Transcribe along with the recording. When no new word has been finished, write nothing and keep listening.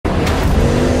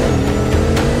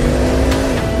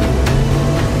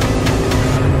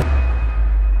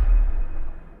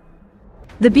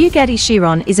The Bugatti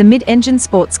Chiron is a mid-engine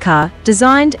sports car,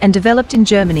 designed and developed in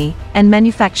Germany, and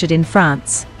manufactured in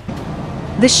France.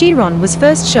 The Chiron was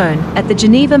first shown at the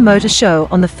Geneva Motor Show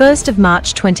on the 1st of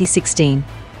March 2016.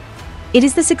 It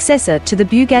is the successor to the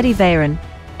Bugatti Veyron,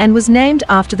 and was named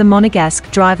after the Monegasque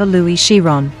driver Louis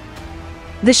Chiron.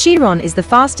 The Chiron is the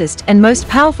fastest and most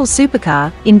powerful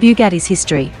supercar in Bugatti's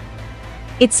history.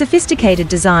 Its sophisticated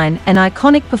design and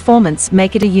iconic performance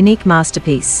make it a unique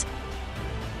masterpiece.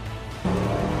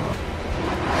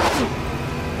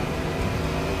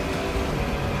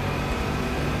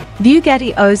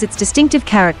 Bugatti owes its distinctive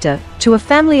character to a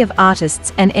family of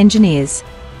artists and engineers.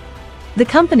 The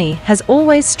company has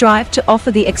always strived to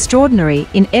offer the extraordinary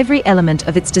in every element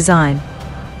of its design.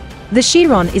 The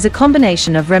Chiron is a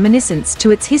combination of reminiscence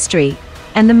to its history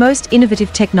and the most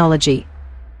innovative technology.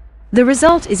 The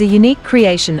result is a unique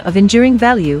creation of enduring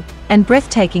value and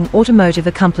breathtaking automotive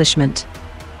accomplishment.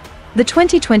 The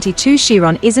 2022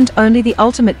 Chiron isn't only the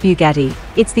ultimate Bugatti,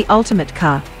 it's the ultimate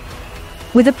car.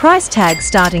 With a price tag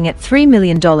starting at $3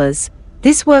 million,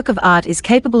 this work of art is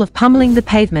capable of pummeling the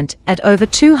pavement at over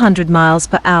 200 miles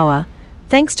per hour,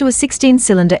 thanks to a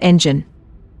 16-cylinder engine.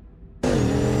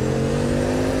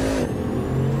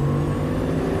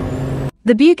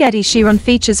 The Bugatti Chiron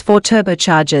features 4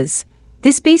 turbochargers.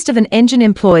 This beast of an engine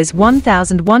employs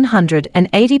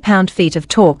 1,180 pound-feet of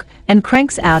torque and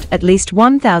cranks out at least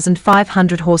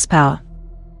 1,500 horsepower.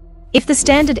 If the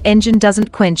standard engine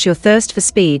doesn't quench your thirst for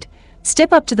speed,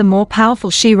 step up to the more powerful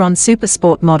Chiron Super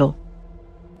Sport model.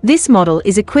 This model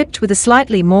is equipped with a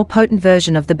slightly more potent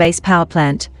version of the base power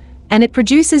plant, and it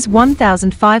produces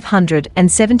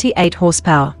 1,578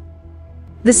 horsepower.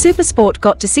 The Super Sport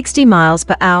got to 60 miles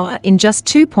per hour in just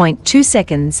 2.2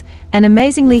 seconds, and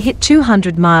amazingly hit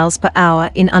 200 miles per hour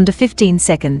in under 15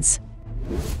 seconds.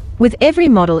 With every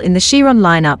model in the Chiron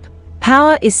lineup,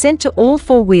 power is sent to all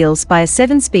 4 wheels by a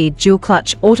 7-speed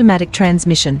dual-clutch automatic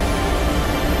transmission.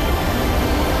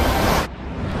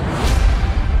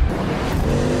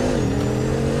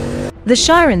 The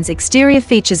Chiron's exterior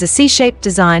features a C-shaped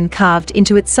design carved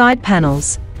into its side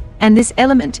panels, and this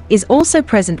element is also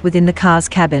present within the car's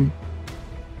cabin.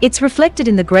 It's reflected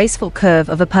in the graceful curve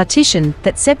of a partition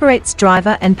that separates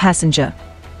driver and passenger.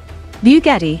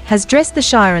 Bugatti has dressed the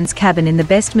Chiron's cabin in the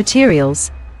best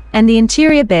materials, and the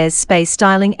interior bears space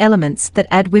styling elements that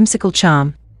add whimsical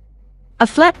charm. A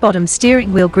flat-bottom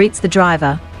steering wheel greets the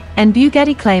driver, and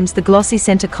Bugatti claims the glossy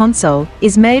center console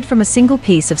is made from a single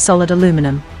piece of solid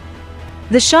aluminum.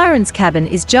 The Chiron's cabin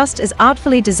is just as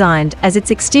artfully designed as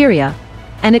its exterior,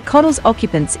 and it coddles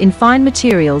occupants in fine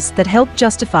materials that help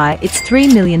justify its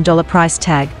 $3 million price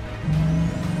tag.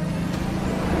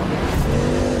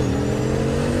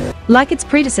 Like its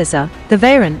predecessor, the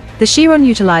Veyron, the Chiron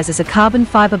utilizes a carbon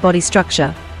fiber body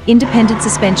structure, independent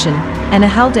suspension, and a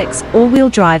Haldex all-wheel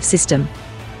drive system.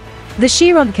 The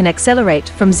Chiron can accelerate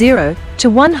from 0 to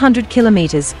 100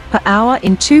 kilometers per hour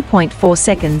in 2.4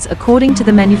 seconds according to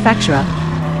the manufacturer,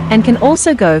 and can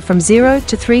also go from 0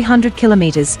 to 300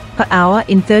 kilometers per hour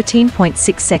in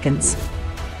 13.6 seconds.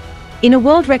 In a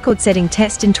world record-setting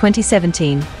test in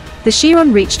 2017, the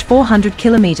Chiron reached 400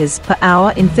 kilometers per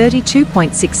hour in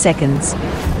 32.6 seconds,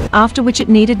 after which it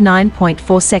needed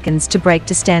 9.4 seconds to brake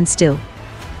to stand still.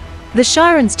 The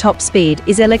Chiron's top speed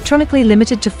is electronically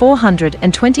limited to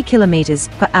 420 kilometers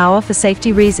per hour for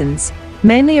safety reasons,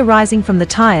 mainly arising from the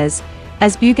tires,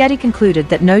 as Bugatti concluded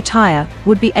that no tire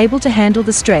would be able to handle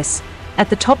the stress at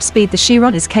the top speed the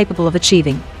Chiron is capable of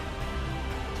achieving.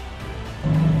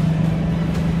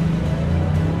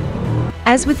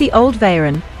 As with the old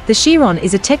Veyron, the Chiron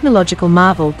is a technological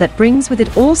marvel that brings with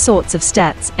it all sorts of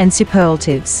stats and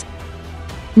superlatives.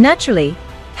 Naturally,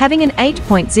 having an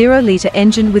 8.0-liter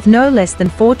engine with no less than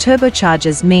 4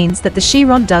 turbochargers means that the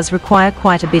Chiron does require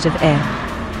quite a bit of air.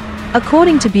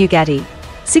 According to Bugatti,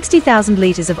 60,000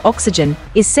 liters of oxygen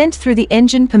is sent through the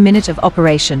engine per minute of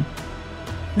operation.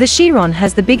 The Chiron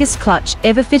has the biggest clutch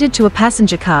ever fitted to a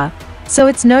passenger car, so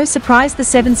it's no surprise the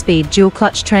 7-speed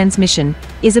dual-clutch transmission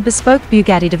is a bespoke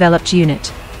Bugatti-developed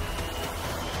unit.